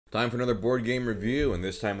Time for another board game review, and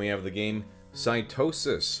this time we have the game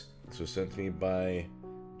Cytosis. This was sent to me by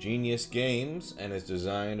Genius Games and is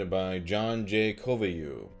designed by John J.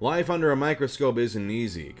 Coviu. Life under a microscope isn't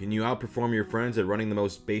easy. Can you outperform your friends at running the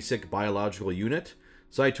most basic biological unit?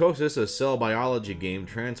 Cytosis, a cell biology game,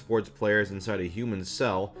 transports players inside a human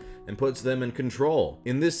cell and puts them in control.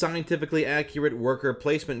 In this scientifically accurate worker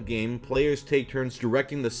placement game, players take turns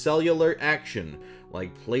directing the cellular action,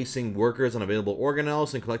 like placing workers on available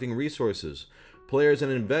organelles and collecting resources. Players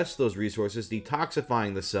then invest those resources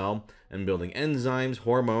detoxifying the cell and building enzymes,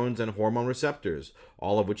 hormones, and hormone receptors,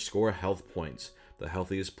 all of which score health points. The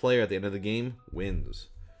healthiest player at the end of the game wins.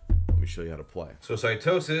 Let me show you how to play. So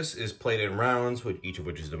Cytosis is played in rounds, each of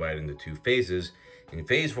which is divided into 2 phases. In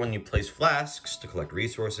phase 1, you place flasks to collect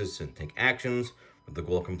resources and take actions, with the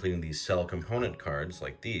goal of completing these cell component cards,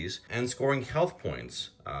 like these, and scoring health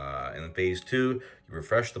points. In phase 2, you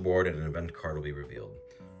refresh the board and an event card will be revealed.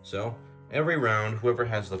 So, every round, whoever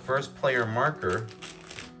has the first player marker,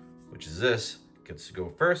 which is this, gets to go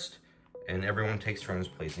first, and everyone takes turns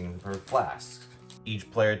placing their flasks. Each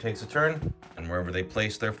player takes a turn, and wherever they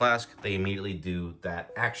place their flask, they immediately do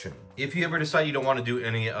that action. If you ever decide you don't want to do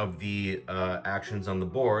any of the actions on the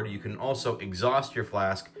board, you can also exhaust your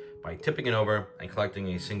flask by tipping it over and collecting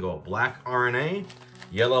a single black RNA,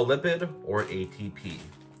 yellow lipid, or ATP.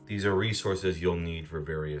 These are resources you'll need for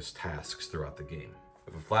various tasks throughout the game.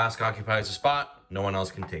 If a flask occupies a spot, no one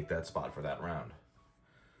else can take that spot for that round.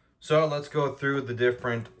 So let's go through the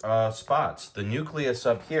different spots. The nucleus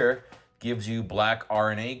up here gives you black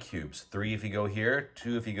RNA cubes. 3 if you go here,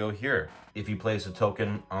 2 if you go here. If you place a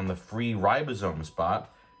token on the free ribosome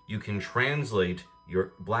spot, you can translate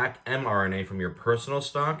your black mRNA from your personal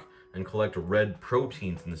stock and collect red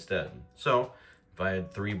proteins instead. So, if I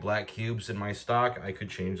had 3 black cubes in my stock, I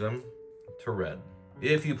could change them to red.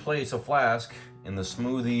 If you place a flask in the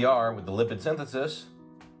smooth ER with the lipid synthesis,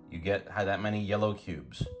 you get that many yellow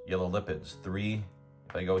cubes, yellow lipids. 3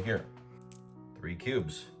 if I go here, 3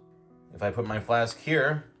 cubes. If I put my flask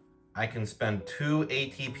here, I can spend 2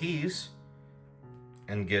 ATPs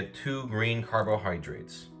and get 2 green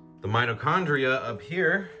carbohydrates. The mitochondria up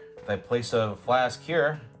here, if I place a flask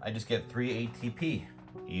here, I just get 3 ATP.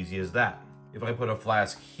 Easy as that. If I put a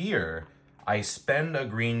flask here, I spend a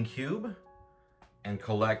green cube and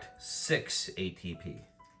collect 6 ATP.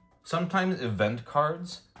 Sometimes event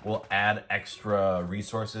cards will add extra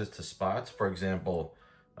resources to spots. For example,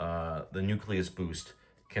 the Nucleus boost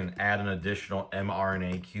can add an additional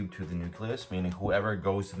mRNA cube to the nucleus, meaning whoever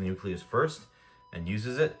goes to the nucleus first and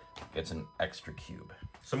uses it gets an extra cube.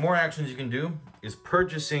 Some more actions you can do is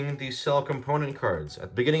purchasing these cell component cards.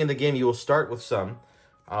 At the beginning of the game, you will start with some,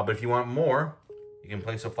 but if you want more, you can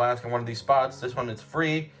place a flask on one of these spots. This one is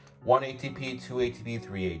free, 1 ATP, 2 ATP,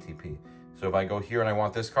 3 ATP. So if I go here and I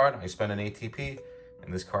want this card, I spend an ATP,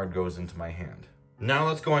 and this card goes into my hand. Now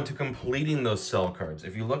let's go into completing those cell cards.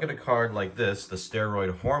 If you look at a card like this, the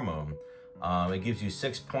Steroid Hormone, it gives you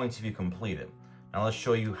 6 points if you complete it. Now let's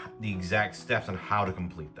show you the exact steps on how to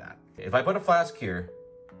complete that. If I put a flask here,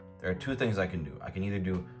 there are 2 things I can do. I can either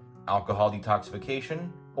do alcohol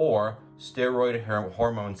detoxification or steroid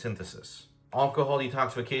hormone synthesis. Alcohol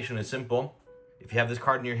detoxification is simple. If you have this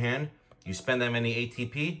card in your hand, you spend that many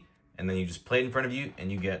ATP, and then you just play it in front of you,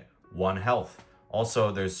 and you get 1 health.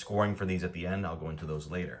 Also, there's scoring for these at the end. I'll go into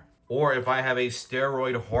those later. Or if I have a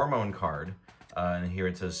steroid hormone card, and here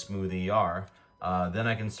it says smooth ER, then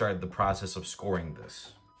I can start the process of scoring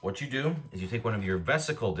this. What you do is you take one of your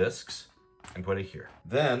vesicle discs and put it here.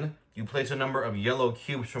 Then you place a number of yellow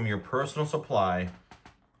cubes from your personal supply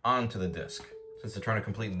onto the disc. Since they're trying to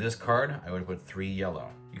complete this card, I would put 3 yellow.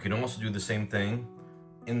 You can also do the same thing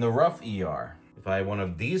in the rough ER. If I have one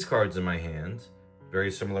of these cards in my hand,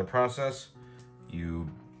 very similar process. You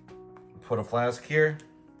put a flask here,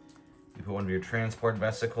 you put one of your transport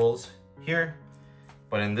vesicles here,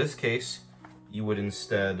 but in this case, you would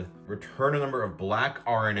instead return a number of black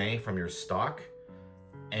RNA from your stock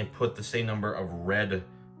and put the same number of red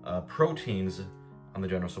proteins on the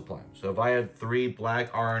general supply. So if I had 3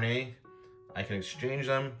 black RNA, I can exchange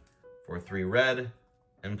them for 3 red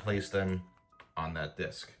and place them on that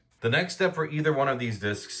disc. The next step for either one of these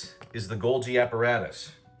discs is the Golgi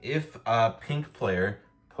Apparatus. If a pink player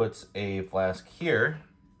puts a flask here,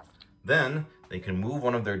 then they can move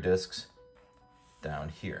one of their discs down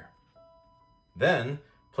here. Then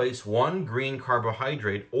place 1 green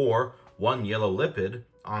carbohydrate or 1 yellow lipid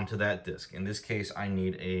onto that disc. In this case, I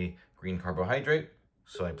need a green carbohydrate,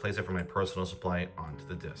 so I place it from my personal supply onto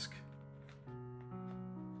the disc.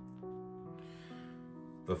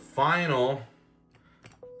 The final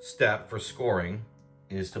step for scoring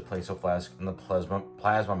is to place a flask in the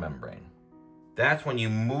plasma membrane. That's when you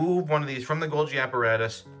move one of these from the Golgi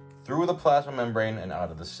apparatus through the plasma membrane and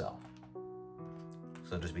out of the cell.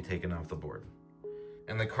 So it'll just be taken off the board.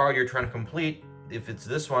 And the card you're trying to complete, if it's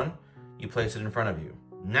this one, you place it in front of you.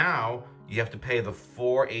 Now, you have to pay the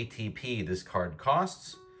 4 ATP this card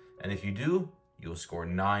costs, and if you do, you'll score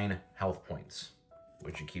 9 health points,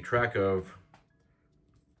 which you keep track of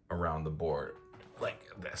around the board, like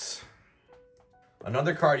this.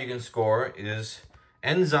 Another card you can score is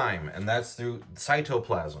Enzyme, and that's through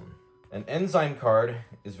Cytoplasm. An Enzyme card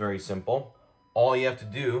is very simple. All you have to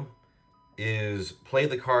do is play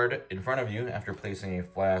the card in front of you after placing a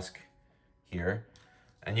flask here,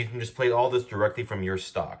 and you can just play all this directly from your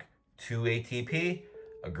stock. 2 ATP,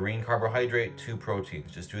 a green carbohydrate, 2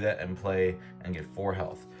 proteins. Just do that and play and get 4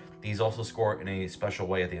 health. These also score in a special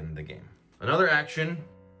way at the end of the game. Another action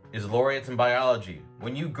is Laureates in Biology.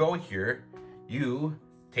 When you go here, you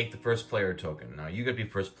take the first player token. Now you get to be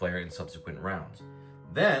first player in subsequent rounds.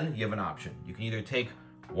 Then you have an option. You can either take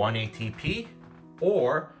 1 ATP,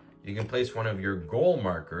 or you can place one of your goal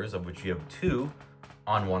markers, of which you have 2,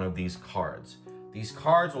 on one of these cards. These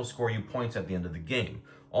cards will score you points at the end of the game.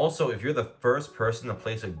 Also, if you're the first person to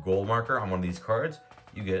place a goal marker on one of these cards,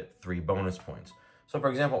 you get 3 bonus points. So for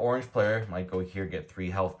example, orange player might go here, get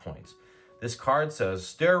 3 health points. This card says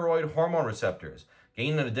Steroid Hormone Receptors.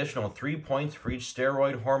 Gain an additional 3 points for each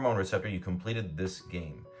steroid hormone receptor you completed this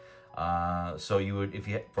game. So you would, if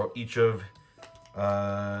you for each of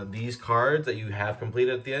these cards that you have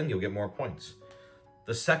completed at the end, you'll get more points.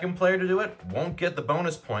 The second player to do it won't get the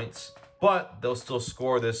bonus points, but they'll still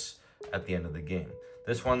score this at the end of the game.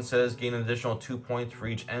 This one says gain an additional 2 points for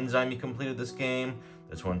each enzyme you completed this game.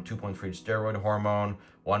 This one, 2 points for each steroid hormone,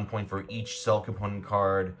 1 point for each cell component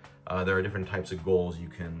card. There are different types of goals you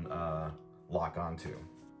can lock onto.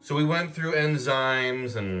 So we went through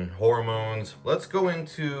enzymes and hormones. Let's go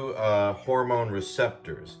into hormone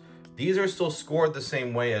receptors. These are still scored the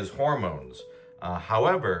same way as hormones.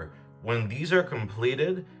 However, when these are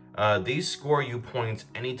completed, these score you points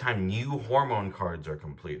anytime new hormone cards are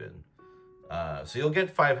completed. So you'll get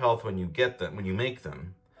 5 health when you get them, when you make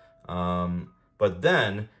them. But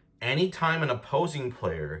then, anytime an opposing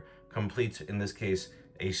player completes, in this case,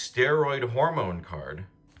 a steroid hormone card,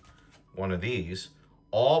 one of these,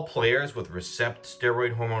 all players with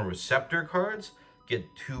steroid hormone receptor cards get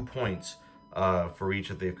 2 points for each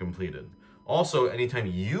that they've completed. Also, anytime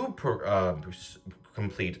you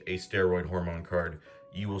complete a steroid hormone card,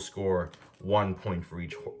 you will score 1 point for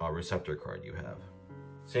each receptor card you have.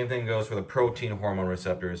 Same thing goes for the protein hormone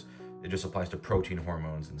receptors. It just applies to protein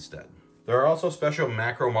hormones instead. There are also special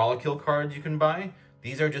macromolecule cards you can buy.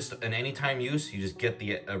 These are just an anytime use. You just get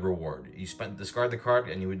the reward. You discard the card,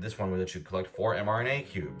 and this one that should collect 4 mRNA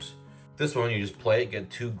cubes. This one, you just play it, get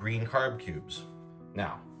 2 green carb cubes.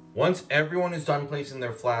 Now, once everyone is done placing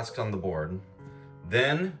their flasks on the board,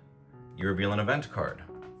 then you reveal an event card.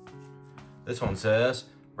 This one says,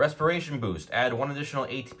 Respiration Boost. Add 1 additional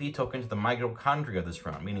ATP token to the mitochondria this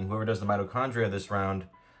round, meaning whoever does the mitochondria this round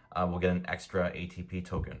will get an extra ATP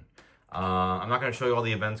token. I'm not going to show you all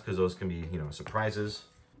the events because those can be, surprises.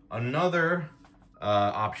 Another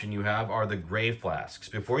option you have are the gray flasks.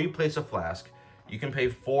 Before you place a flask, you can pay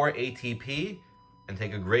 4 ATP and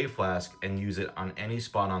take a gray flask and use it on any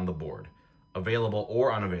spot on the board, available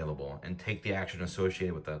or unavailable, and take the action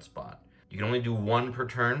associated with that spot. You can only do 1 per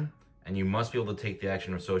turn, and you must be able to take the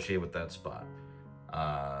action associated with that spot.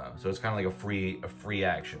 So it's kind of like a free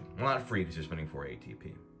action. Well, not free because you're spending 4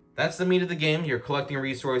 ATP. That's the meat of the game. You're collecting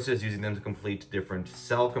resources, using them to complete different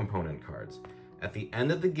cell component cards. At the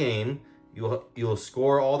end of the game, you'll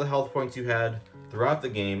score all the health points you had throughout the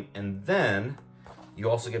game, and then you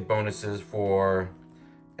also get bonuses for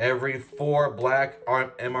every 4 black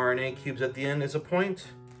mRNA cubes at the end is a point.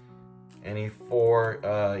 Any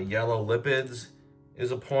 4 yellow lipids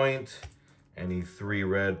is a point. Any 3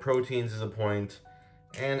 red proteins is a point.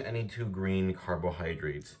 And any 2 green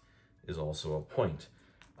carbohydrates is also a point.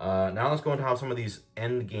 Now let's go into how some of these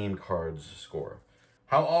end game cards score.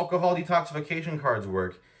 How alcohol detoxification cards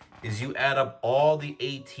work is you add up all the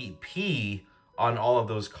ATP on all of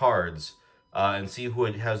those cards and see who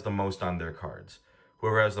has the most on their cards.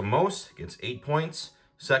 Whoever has the most gets 8 points,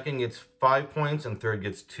 second gets 5 points, and third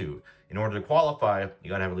gets 2. In order to qualify, you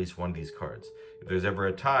gotta have at least 1 of these cards. If there's ever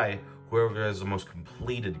a tie, whoever has the most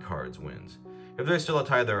completed cards wins. If there's still a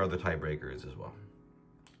tie, there are other tiebreakers as well.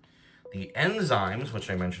 The enzymes, which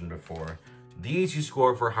I mentioned before, these you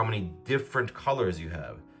score for how many different colors you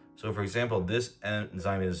have. So for example, this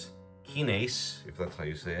enzyme is kinase, if that's how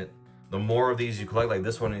you say it. The more of these you collect, like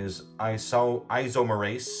this one is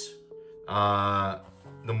isomerase.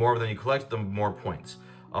 the more of them you collect, the more points.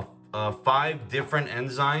 5 different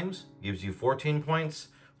enzymes gives you 14 points.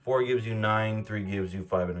 4 gives you 9, 3 gives you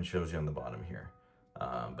 5, and it shows you on the bottom here.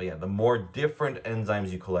 But yeah, the more different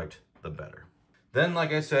enzymes you collect, the better. Then,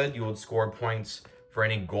 like I said, you would score points for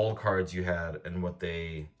any gold cards you had and what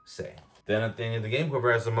they say. Then at the end of the game,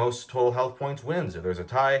 whoever has the most total health points wins. If there's a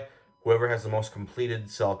tie, whoever has the most completed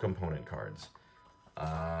cell component cards.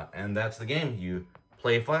 And that's the game. You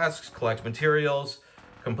play flasks, collect materials,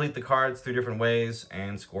 complete the cards 3 different ways,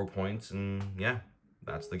 and score points, and yeah,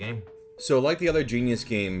 that's the game. So like the other Genius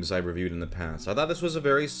games I've reviewed in the past, I thought this was a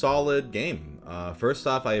very solid game. First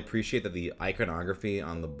off, I appreciate that the iconography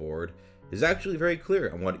on the board is actually very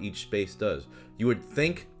clear on what each space does. You would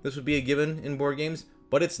think this would be a given in board games,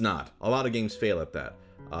 but it's not. A lot of games fail at that.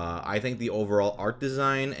 I think the overall art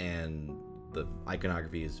design and the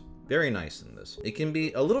iconography is very nice in this. It can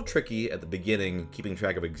be a little tricky at the beginning, keeping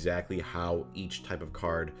track of exactly how each type of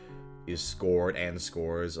card is scored and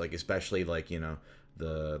scores, like especially like, you know,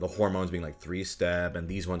 the hormones being like 3-step and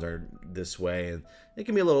these ones are this way, and it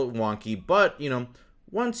can be a little wonky, but you know,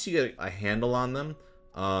 once you get a handle on them,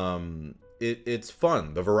 it's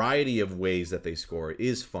fun. The variety of ways that they score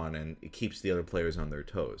is fun, and it keeps the other players on their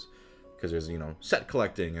toes, because there's, you know, set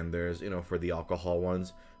collecting, and there's, you know, for the alcohol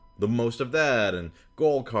ones, the most of that, and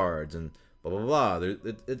gold cards, and blah blah blah.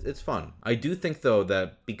 It's fun. I do think though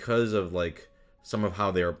that because of like some of how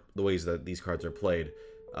the ways that these cards are played,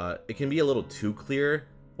 it can be a little too clear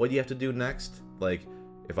what you have to do next. Like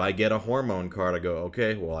if I get a hormone card, I go,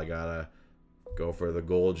 okay, well I gotta go for the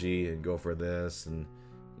Golgi and go for this, and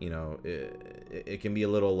you know, it can be a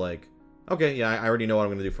little like, okay, yeah, I already know what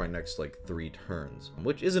I'm gonna do for my next like 3 turns,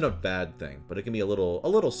 which isn't a bad thing, but it can be a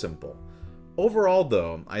little simple. Overall,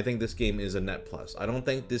 though, I think this game is a net plus. I don't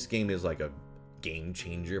think this game is like a game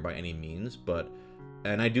changer by any means,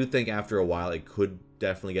 and I do think after a while it could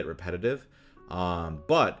definitely get repetitive.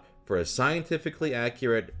 But for a scientifically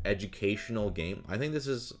accurate educational game, I think this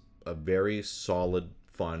is a very solid,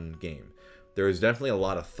 fun game. There is definitely a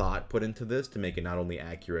lot of thought put into this to make it not only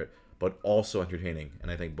accurate, but also entertaining,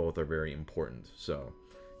 and I think both are very important. So,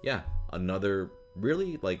 yeah, another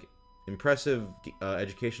really like impressive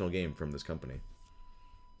educational game from this company.